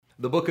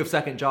The book of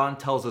 2nd John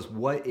tells us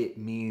what it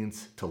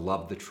means to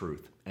love the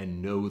truth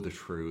and know the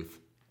truth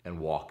and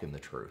walk in the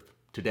truth.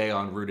 Today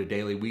on Rooted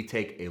Daily, we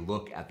take a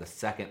look at the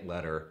second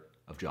letter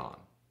of John.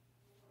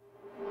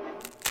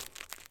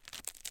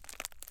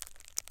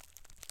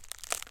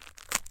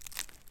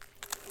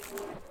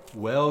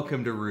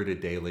 Welcome to Rooted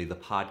Daily, the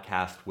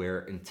podcast where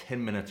in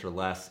 10 minutes or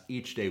less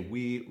each day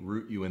we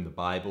root you in the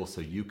Bible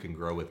so you can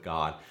grow with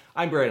God.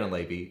 I'm Brandon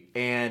Levy,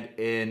 and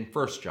in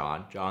 1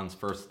 John, John's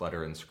first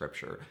letter in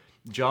Scripture,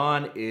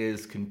 John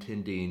is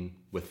contending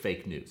with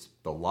fake news,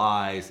 the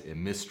lies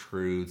and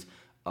mistruths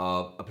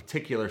of a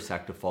particular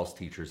sect of false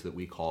teachers that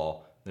we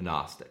call the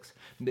Gnostics.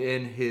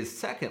 In his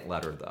second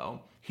letter,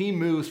 though, he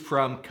moves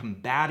from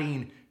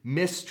combating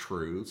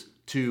mistruths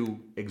to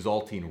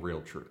exalting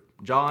real truth.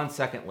 John's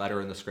second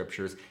letter in the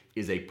Scriptures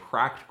is a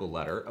practical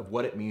letter of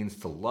what it means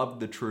to love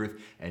the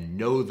truth and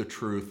know the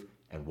truth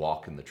and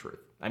walk in the truth.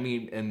 I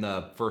mean, in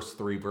the first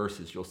 3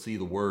 verses, you'll see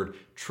the word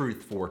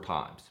truth 4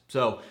 times.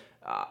 So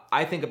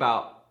I think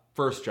about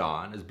 1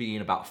 John as being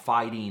about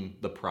fighting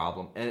the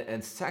problem,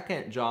 and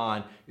 2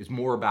 John is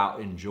more about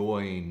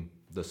enjoying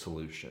the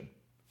solution.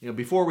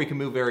 Before we can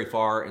move very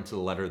far into the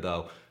letter,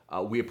 though,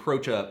 we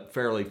approach a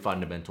fairly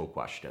fundamental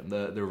question.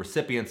 The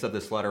recipients of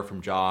this letter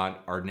from John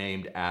are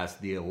named as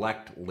the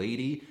elect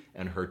lady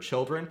and her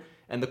children,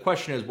 and the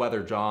question is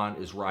whether John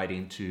is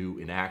writing to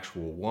an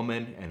actual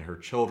woman and her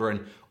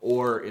children,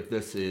 or if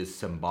this is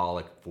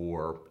symbolic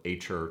for a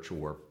church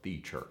or the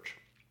church.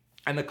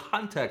 And the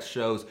context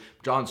shows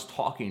John's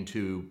talking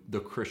to the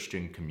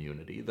Christian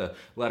community. The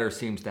letter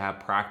seems to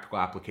have practical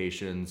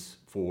applications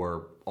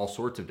for all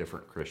sorts of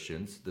different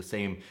Christians, the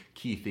same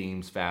key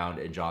themes found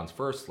in John's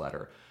first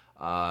letter.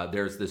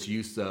 There's this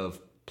use of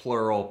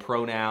plural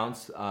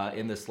pronouns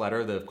in this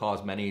letter that have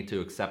caused many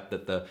to accept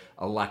that the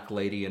elect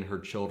lady and her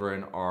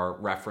children are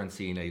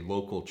referencing a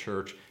local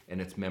church and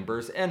its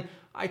members. And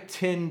I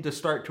tend to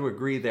start to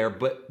agree there,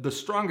 but the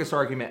strongest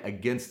argument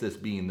against this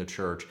being the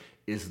church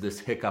is this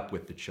hiccup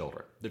with the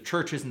children. The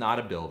church is not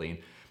a building.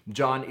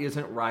 John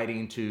isn't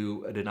writing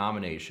to a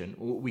denomination.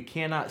 We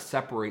cannot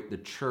separate the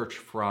church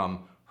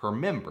from her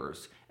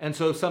members. And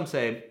so some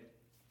say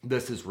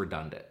this is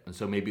redundant. And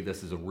so maybe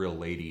this is a real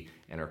lady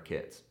and her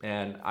kids.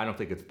 And I don't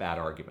think it's a bad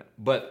argument.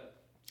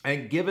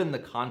 And given the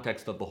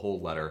context of the whole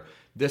letter,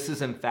 this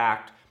is in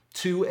fact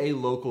to a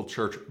local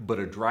church, but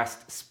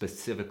addressed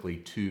specifically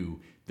to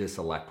this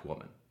elect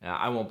woman. Now,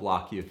 I won't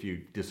block you if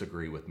you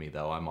disagree with me,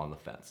 though. I'm on the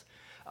fence.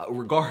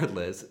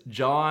 Regardless,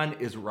 John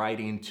is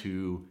writing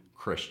to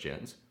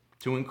Christians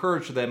to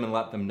encourage them and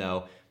let them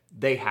know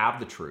they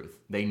have the truth.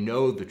 They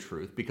know the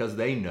truth because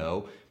they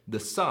know the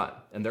Son,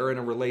 and they're in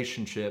a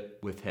relationship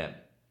with Him.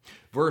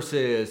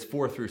 Verses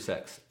 4 through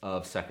 6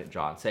 of 2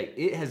 John say,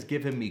 "It has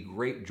given me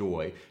great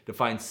joy to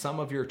find some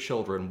of your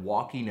children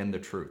walking in the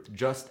truth,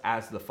 just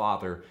as the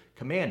Father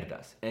commanded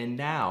us. And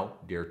now,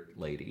 dear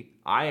lady,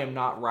 I am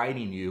not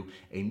writing you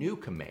a new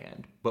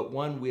command, but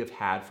one we have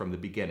had from the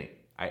beginning.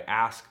 I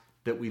ask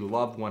that we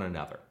love one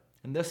another.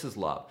 And this is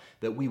love,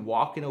 that we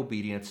walk in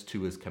obedience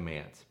to His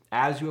commands.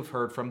 As you have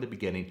heard from the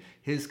beginning,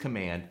 His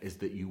command is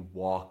that you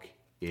walk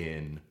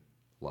in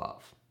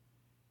love."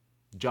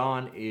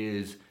 John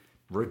is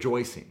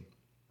rejoicing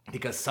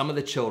because some of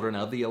the children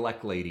of the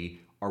elect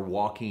lady are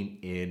walking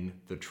in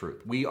the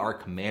truth. We are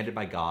commanded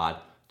by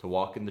God to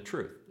walk in the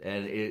truth,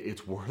 and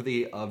it's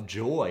worthy of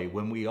joy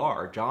when we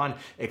are. John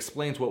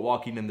explains what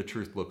walking in the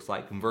truth looks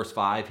like. In verse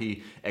 5,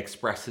 he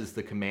expresses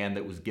the command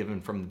that was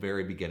given from the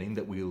very beginning,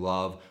 that we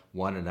love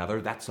one another.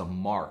 That's a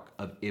mark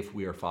of if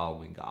we are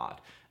following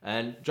God.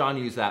 And John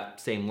used that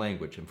same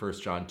language in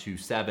 1 John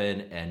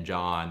 2:7 and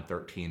John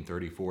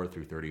 13:34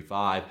 through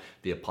 35.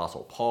 The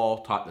Apostle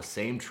Paul taught the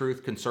same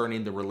truth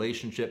concerning the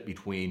relationship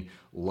between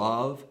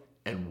love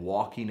and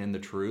walking in the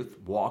truth.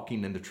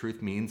 Walking in the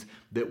truth means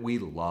that we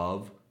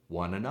love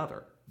one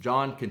another.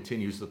 John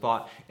continues the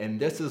thought, and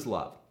this is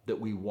love, that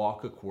we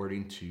walk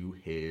according to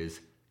His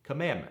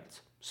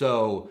commandments.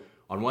 So,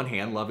 on one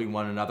hand, loving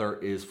one another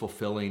is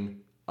fulfilling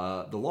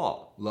the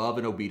law. Love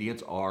and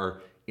obedience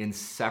are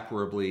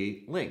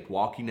inseparably linked.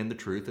 Walking in the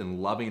truth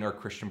and loving our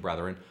Christian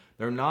brethren,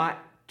 they're not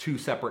 2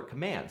 separate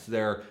commands.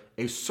 They're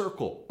a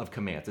circle of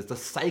commands. It's a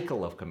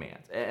cycle of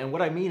commands. And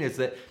what I mean is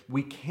that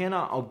we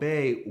cannot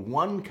obey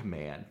one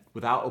command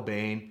without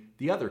obeying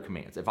the other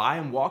commands. If I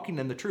am walking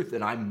in the truth,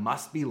 then I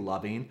must be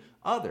loving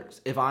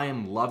others. If I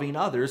am loving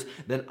others,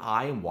 then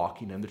I am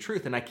walking in the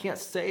truth. And I can't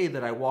say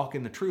that I walk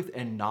in the truth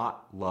and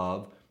not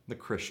love the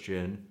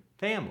Christian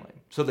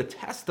family. So the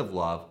test of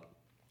love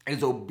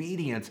is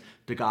obedience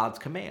to God's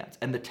commands.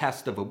 And the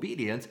test of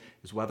obedience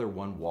is whether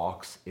one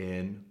walks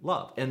in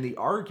love. And the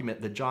argument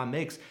that John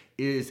makes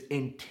is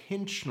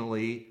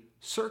intentionally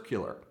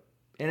circular.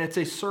 And it's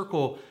a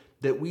circle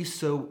that we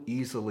so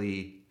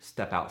easily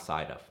step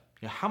outside of.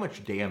 How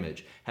much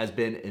damage has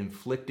been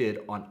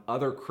inflicted on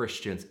other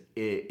Christians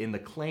in the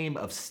claim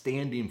of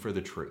standing for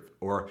the truth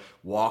or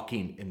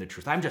walking in the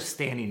truth? I'm just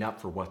standing up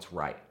for what's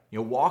right.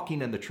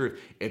 Walking in the truth,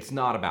 it's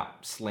not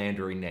about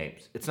slandering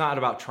names. It's not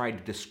about trying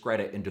to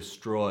discredit and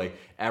destroy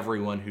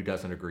everyone who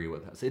doesn't agree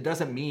with us. It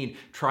doesn't mean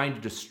trying to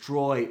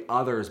destroy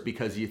others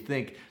because you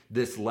think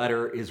this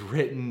letter is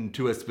written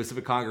to a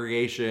specific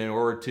congregation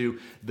or to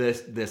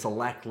this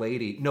elect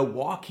lady. No,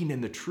 walking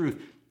in the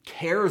truth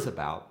cares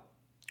about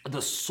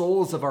the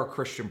souls of our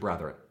Christian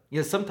brethren.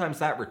 Sometimes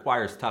that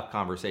requires tough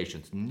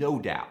conversations, no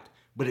doubt,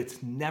 but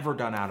it's never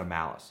done out of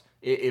malice.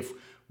 If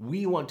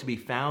we want to be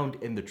found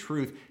in the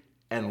truth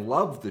and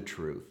love the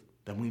truth,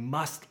 then we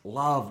must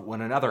love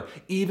one another,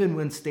 even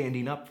when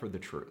standing up for the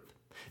truth.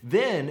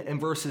 Then in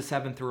verses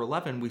 7 through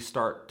 11, we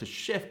start to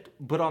shift,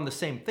 but on the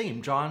same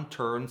theme. John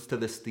turns to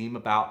this theme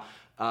about,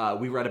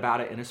 we read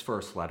about it in his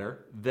first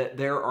letter, that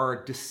there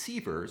are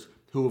deceivers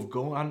who have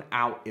gone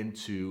out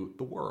into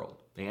the world.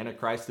 The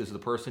Antichrist is the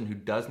person who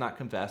does not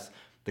confess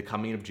the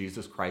coming of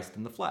Jesus Christ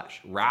in the flesh.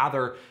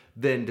 Rather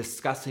than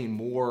discussing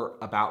more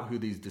about who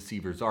these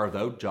deceivers are,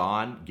 though,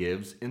 John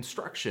gives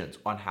instructions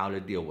on how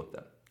to deal with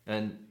them.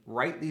 And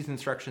write these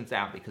instructions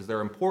out because they're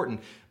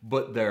important,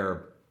 but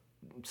they're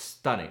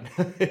stunning.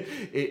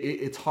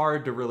 It's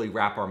hard to really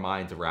wrap our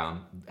minds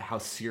around how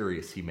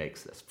serious he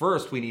makes this.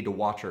 First, we need to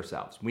watch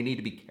ourselves. We need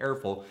to be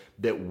careful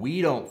that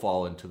we don't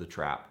fall into the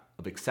trap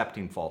of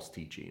accepting false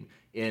teaching.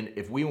 And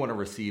if we want to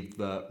receive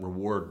the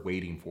reward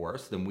waiting for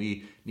us, then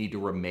we need to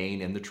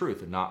remain in the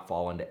truth and not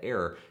fall into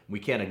error. We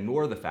can't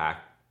ignore the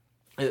fact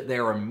that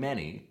there are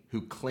many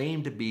who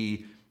claim to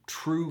be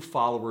true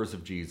followers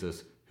of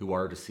Jesus who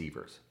are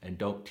deceivers and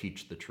don't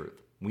teach the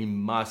truth. We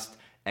must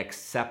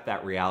accept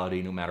that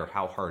reality no matter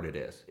how hard it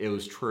is. It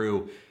was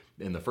true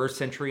in the first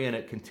century and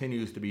it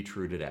continues to be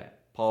true today.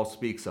 Paul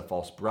speaks of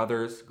false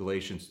brothers,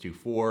 Galatians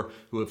 2:4,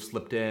 who have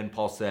slipped in.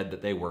 Paul said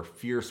that they were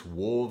fierce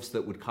wolves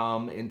that would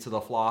come into the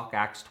flock,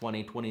 Acts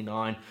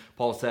 20:29.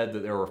 Paul said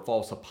that there were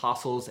false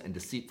apostles and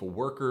deceitful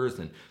workers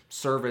and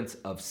servants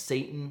of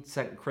Satan,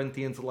 2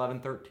 Corinthians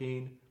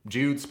 11:13.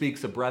 Jude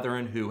speaks of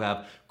brethren who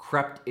have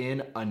crept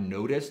in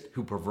unnoticed,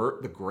 who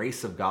pervert the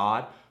grace of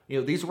God.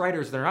 These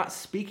writers, they're not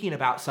speaking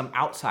about some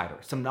outsider,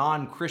 some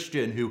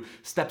non-Christian who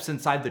steps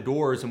inside the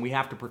doors and we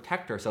have to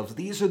protect ourselves.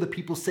 These are the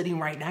people sitting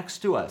right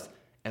next to us.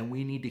 And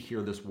we need to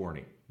hear this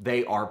warning.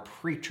 They are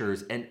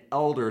preachers and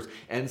elders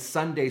and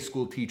Sunday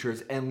school teachers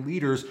and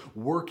leaders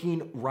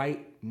working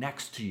right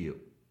next to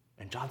you.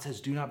 And John says,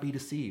 do not be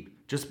deceived.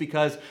 Just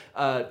because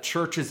a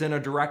church is in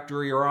a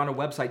directory or on a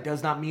website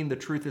does not mean the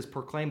truth is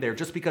proclaimed there.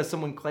 Just because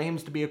someone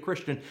claims to be a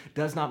Christian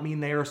does not mean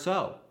they are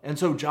so. And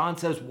so John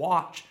says,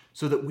 watch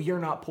so that we are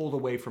not pulled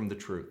away from the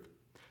truth.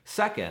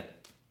 Second,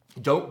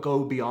 don't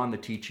go beyond the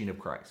teaching of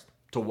Christ.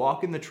 To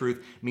walk in the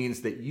truth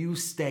means that you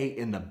stay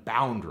in the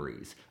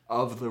boundaries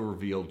of the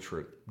revealed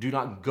truth. Do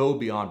not go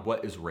beyond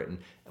what is written,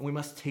 and we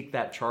must take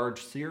that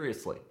charge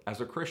seriously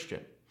as a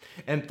Christian.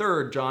 And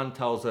third, John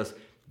tells us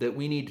that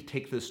we need to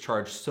take this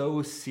charge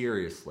so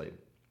seriously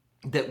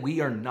that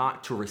we are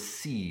not to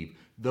receive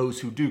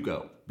those who do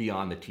go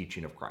beyond the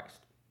teaching of Christ.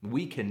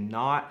 We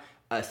cannot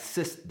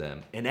assist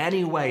them in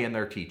any way in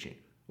their teaching.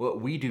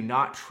 We do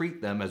not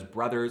treat them as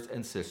brothers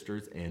and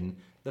sisters in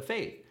the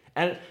faith.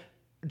 And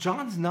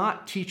John's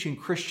not teaching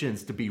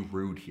Christians to be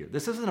rude here.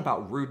 This isn't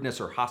about rudeness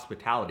or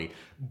hospitality.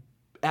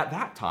 At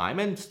that time,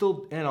 and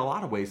still in a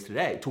lot of ways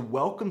today, to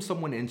welcome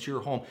someone into your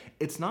home,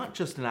 it's not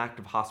just an act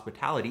of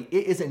hospitality.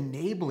 It is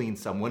enabling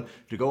someone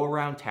to go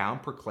around town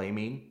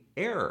proclaiming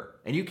error.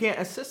 And you can't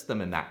assist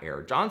them in that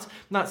error. John's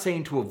not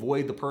saying to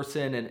avoid the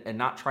person and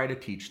not try to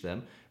teach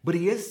them, but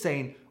he is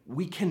saying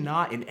we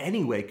cannot in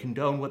any way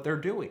condone what they're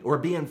doing or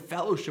be in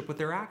fellowship with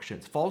their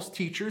actions. False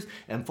teachers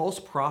and false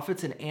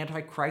prophets and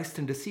antichrist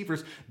and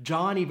deceivers,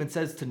 John even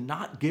says to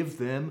not give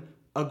them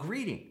a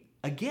greeting.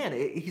 Again,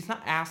 he's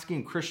not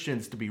asking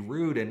Christians to be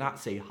rude and not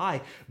say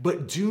hi,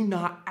 but do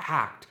not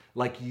act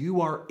like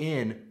you are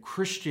in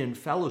Christian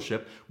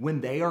fellowship when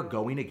they are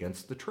going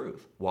against the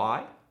truth.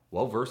 Why?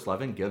 Well, verse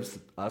 11 gives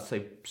us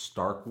a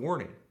stark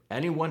warning.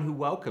 Anyone who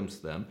welcomes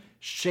them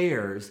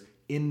shares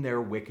in their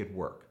wicked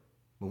work.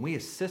 When we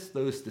assist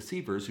those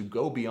deceivers who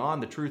go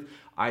beyond the truth,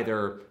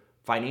 either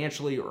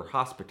financially or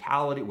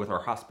hospitality, with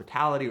our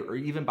hospitality, or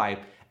even by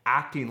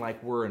acting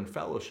like we're in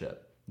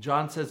fellowship,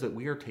 John says that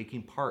we are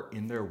taking part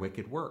in their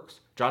wicked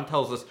works. John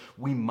tells us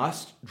we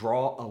must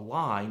draw a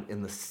line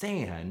in the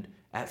sand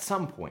at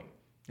some point.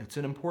 It's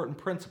an important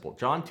principle.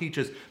 John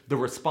teaches the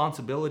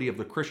responsibility of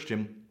the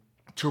Christian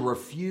to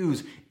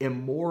refuse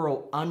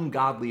immoral,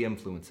 ungodly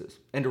influences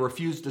and to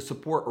refuse to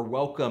support or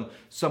welcome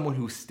someone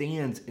who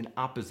stands in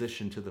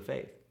opposition to the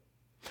faith.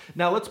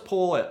 Now let's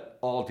pull it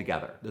all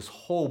together, this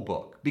whole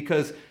book,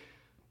 because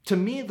to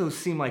me, those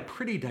seem like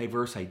pretty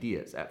diverse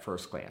ideas at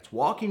first glance.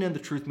 Walking in the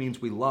truth means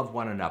we love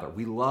one another.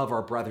 We love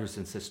our brothers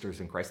and sisters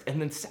in Christ.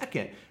 And then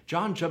second,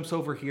 John jumps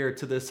over here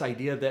to this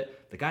idea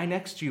that the guy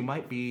next to you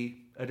might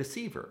be a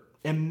deceiver.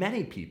 And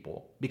many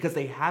people, because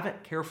they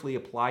haven't carefully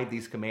applied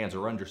these commands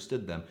or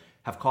understood them,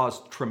 have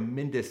caused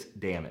tremendous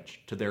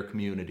damage to their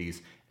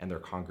communities and their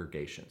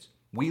congregations.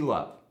 We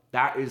love.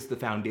 That is the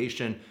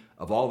foundation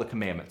of all the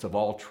commandments, of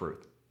all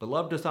truth. But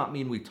love does not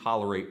mean we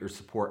tolerate or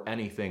support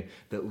anything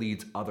that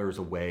leads others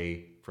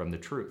away from the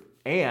truth.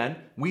 And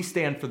we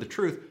stand for the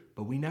truth,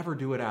 but we never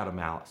do it out of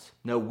malice.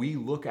 No, we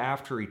look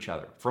after each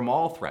other from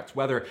all threats,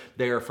 whether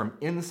they are from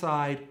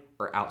inside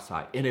or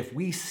outside. And if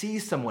we see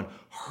someone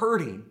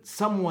hurting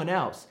someone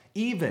else,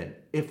 even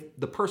if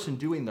the person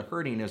doing the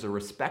hurting is a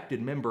respected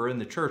member in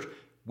the church,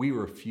 we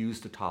refuse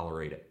to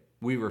tolerate it.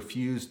 We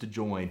refuse to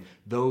join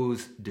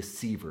those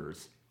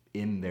deceivers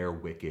in their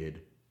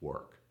wicked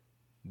work.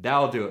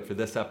 That'll do it for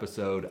this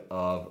episode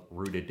of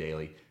Rooted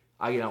Daily.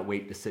 I cannot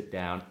wait to sit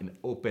down and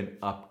open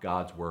up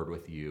God's Word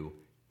with you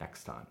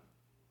next time.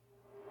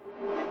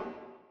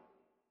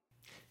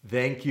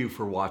 Thank you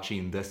for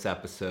watching this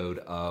episode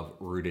of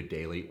Rooted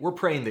Daily. We're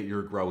praying that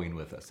you're growing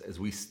with us as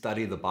we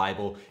study the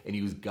Bible and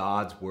use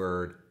God's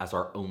Word as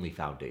our only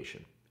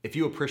foundation. If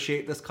you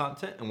appreciate this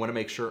content and want to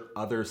make sure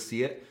others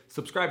see it,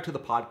 subscribe to the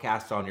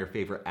podcast on your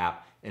favorite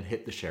app and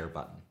hit the share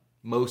button.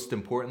 Most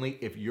importantly,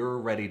 if you're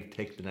ready to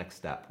take the next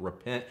step,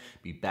 repent,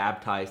 be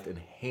baptized, and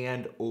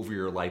hand over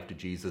your life to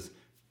Jesus,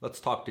 let's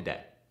talk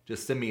today.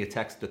 Just send me a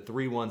text to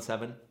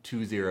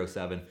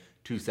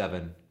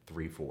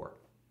 317-207-2734.